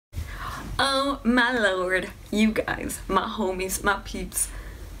Oh my lord, you guys, my homies, my peeps.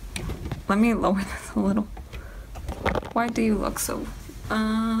 Let me lower this a little. Why do you look so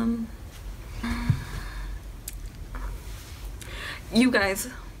you guys,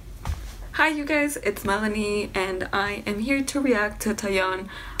 hi you guys, it's Melanie and I am here to react to Taeyeon.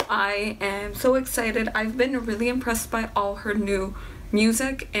 I am so excited. I've been really impressed by all her new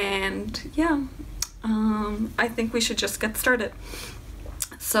music, and yeah, I think we should just get started.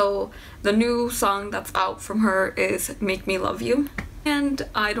 So the new song that's out from her is Make Me Love You, and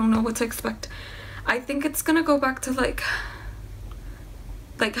I don't know what to expect. I think it's gonna go back to like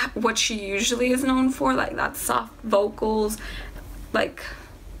what she usually is known for, like that soft vocals, like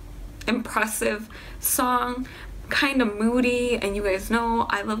impressive song, kind of moody, and you guys know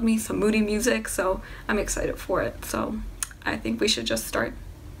I love me some moody music, so I'm excited for it. So I think we should just start.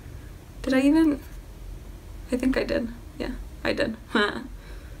 Did I even? I think I did. Yeah, I did.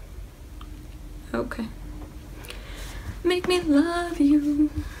 Okay. Make me love you.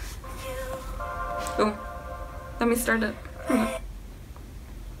 Oh, let me start it.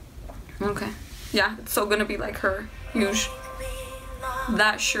 Okay. Yeah, it's so gonna be like her usual.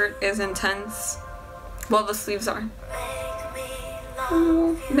 That shirt is intense. Well, the sleeves are.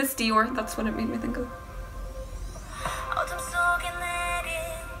 Oh, Miss Dior, that's what it made me think of.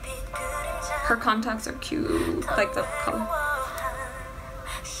 Her contacts are cute, like the color.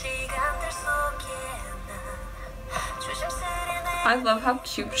 I love how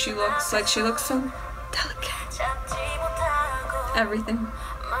cute she looks. Like, she looks so delicate. Everything.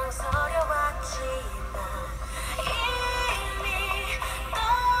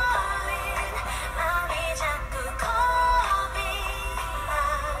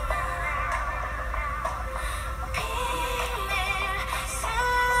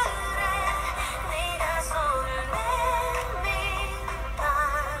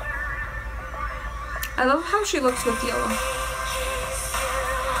 I love how she looks with yellow.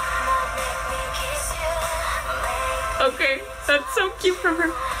 Okay, that's so cute from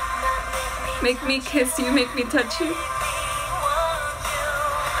her. Make me kiss you, make me touch you.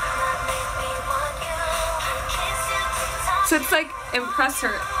 So it's like impress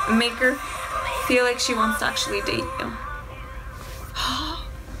her, make her feel like she wants to actually date you.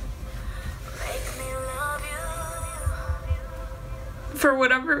 For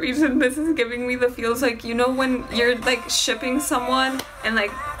whatever reason, this is giving me the feels like, you know, when you're like shipping someone and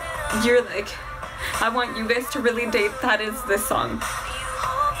like you're like, I want you guys to really date, that is this song.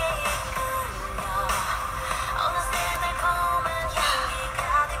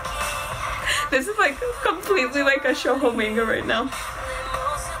 This is like completely like a shoujo manga right now.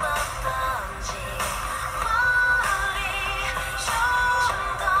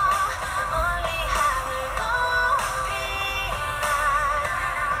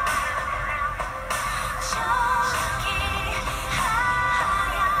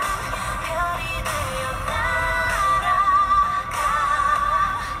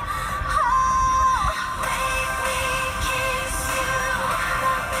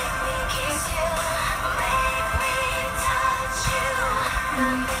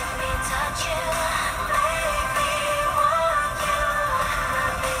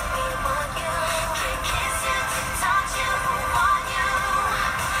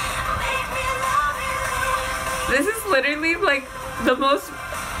 This is literally like the most,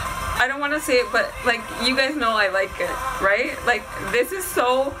 I don't want to say it, but like you guys know I like it, right? Like this is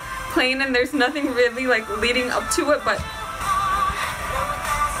so plain and there's nothing really like leading up to it, but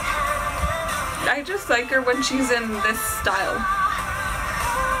I just like her when she's in this style.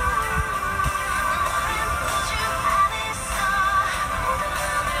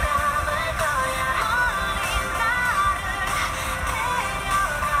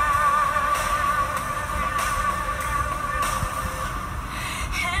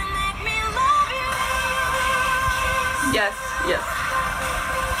 Yes, yes.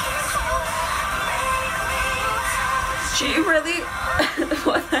 She really,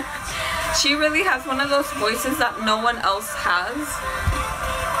 she really has one of those voices that no one else has.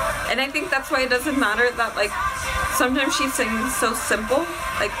 And I think that's why it doesn't matter that like sometimes she sings so simple,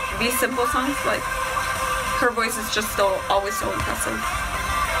 like these simple songs, like her voice is just so always so impressive.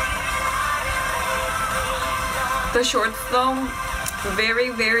 The shorts though, very,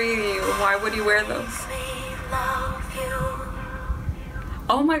 very, why would you wear those?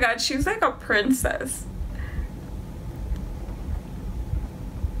 Oh my god, she's like a princess.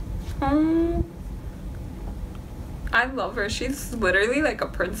 I love her. She's literally like a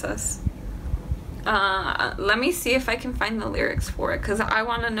princess. Let me see if I can find the lyrics for it, because I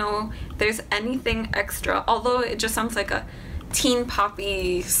want to know if there's anything extra. Although it just sounds like a teen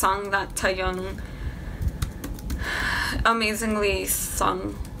poppy song that Taeyeon amazingly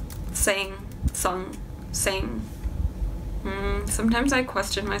sang. Sometimes I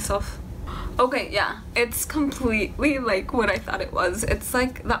question myself. Okay, yeah, it's completely like what I thought it was. It's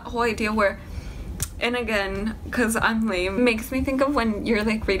like that whole idea where, and again, because I'm lame, makes me think of when you're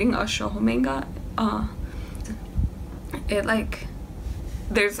like reading a show manga, it like,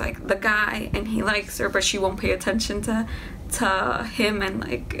 there's like the guy and he likes her but she won't pay attention to him, and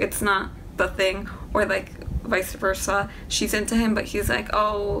like it's not the thing, or like vice versa, she's into him but he's like,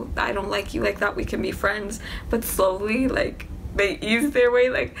 oh, I don't like you like that, we can be friends, but slowly like they ease their way,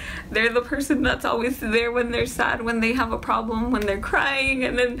 like they're the person that's always there when they're sad, when they have a problem, when they're crying,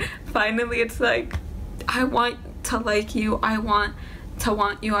 and then finally it's like, I want to like you, I want to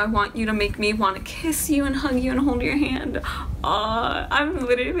want you, I want you to make me want to kiss you and hug you and hold your hand. I'm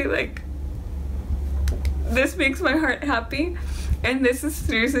literally like, this makes my heart happy, and this is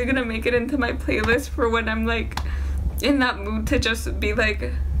seriously gonna make it into my playlist for when I'm like in that mood to just be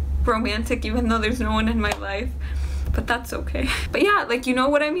like romantic, even though there's no one in my life, but that's okay. But yeah, like, you know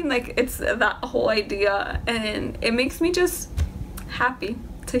what I mean, like it's that whole idea, and it makes me just happy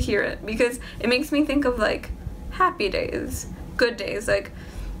to hear it, because it makes me think of like happy days, good days, like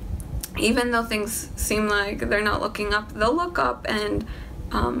even though things seem like they're not looking up, they'll look up, and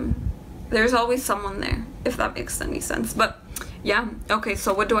there's always someone there, if that makes any sense. But yeah, okay,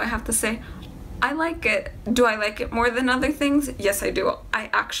 so what do I have to say? I like it. Do I like it more than other things? Yes, I do. I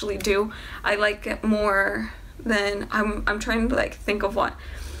actually do. I like it more than, I'm trying to like think of what.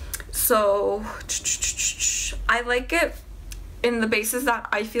 So I like it in the basis that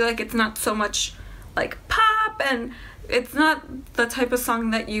I feel like it's not so much like pop, and it's not the type of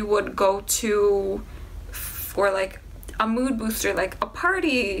song that you would go to for like a mood booster, like a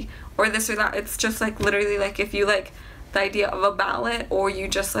party or this or that. It's just like literally like if you like the idea of a ballad, or you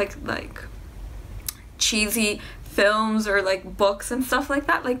just like cheesy films or like books and stuff like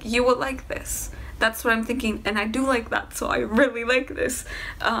that, like you will like this. That's what I'm thinking, and I do like that, so I really like this.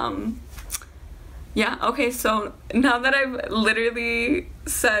 Yeah, okay, so now that I've literally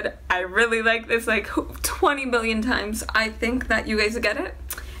said I really like this like 20 billion times, I think that you guys get it,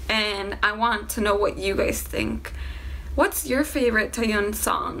 and I want to know what you guys think. What's your favorite Taeyeon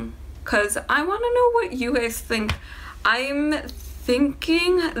song? Because I want to know what you guys think. I'm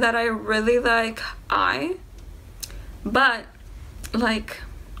thinking that I really like I, but like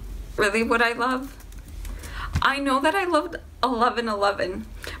really what I love, I know that I loved 1111,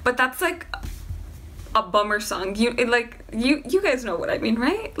 but that's like a bummer song. You guys know what I mean,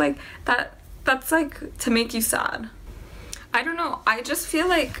 right? Like that's like to make you sad. I don't know, I just feel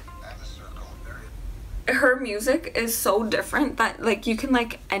like her music is so different that like you can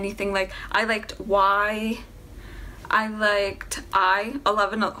like anything. Like I liked Y, I liked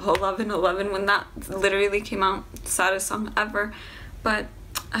 1111 when that literally came out, saddest song ever. But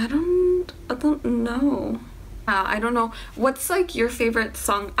I don't know. I don't know. What's like your favorite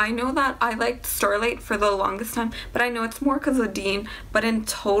song? I know that I liked Starlight for the longest time, but I know it's more because of Dean. But in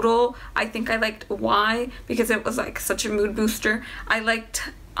total, I think I liked Y because it was like such a mood booster. I liked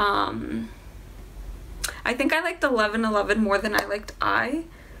I think I liked 1111 more than I liked I.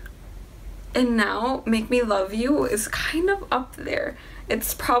 And now Make Me Love You is kind of up there.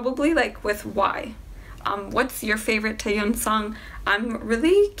 It's probably like with Y. What's your favorite Taeyeon song? I'm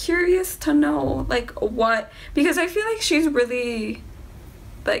really curious to know like what, because I feel like she's really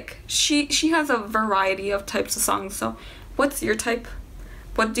like she has a variety of types of songs. So what's your type?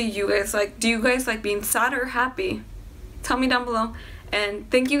 What do you guys like? Do you guys like being sad or happy? Tell me down below. And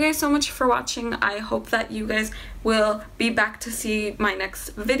thank you guys so much for watching. I hope that you guys will be back to see my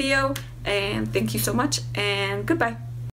next video, and thank you so much, and goodbye.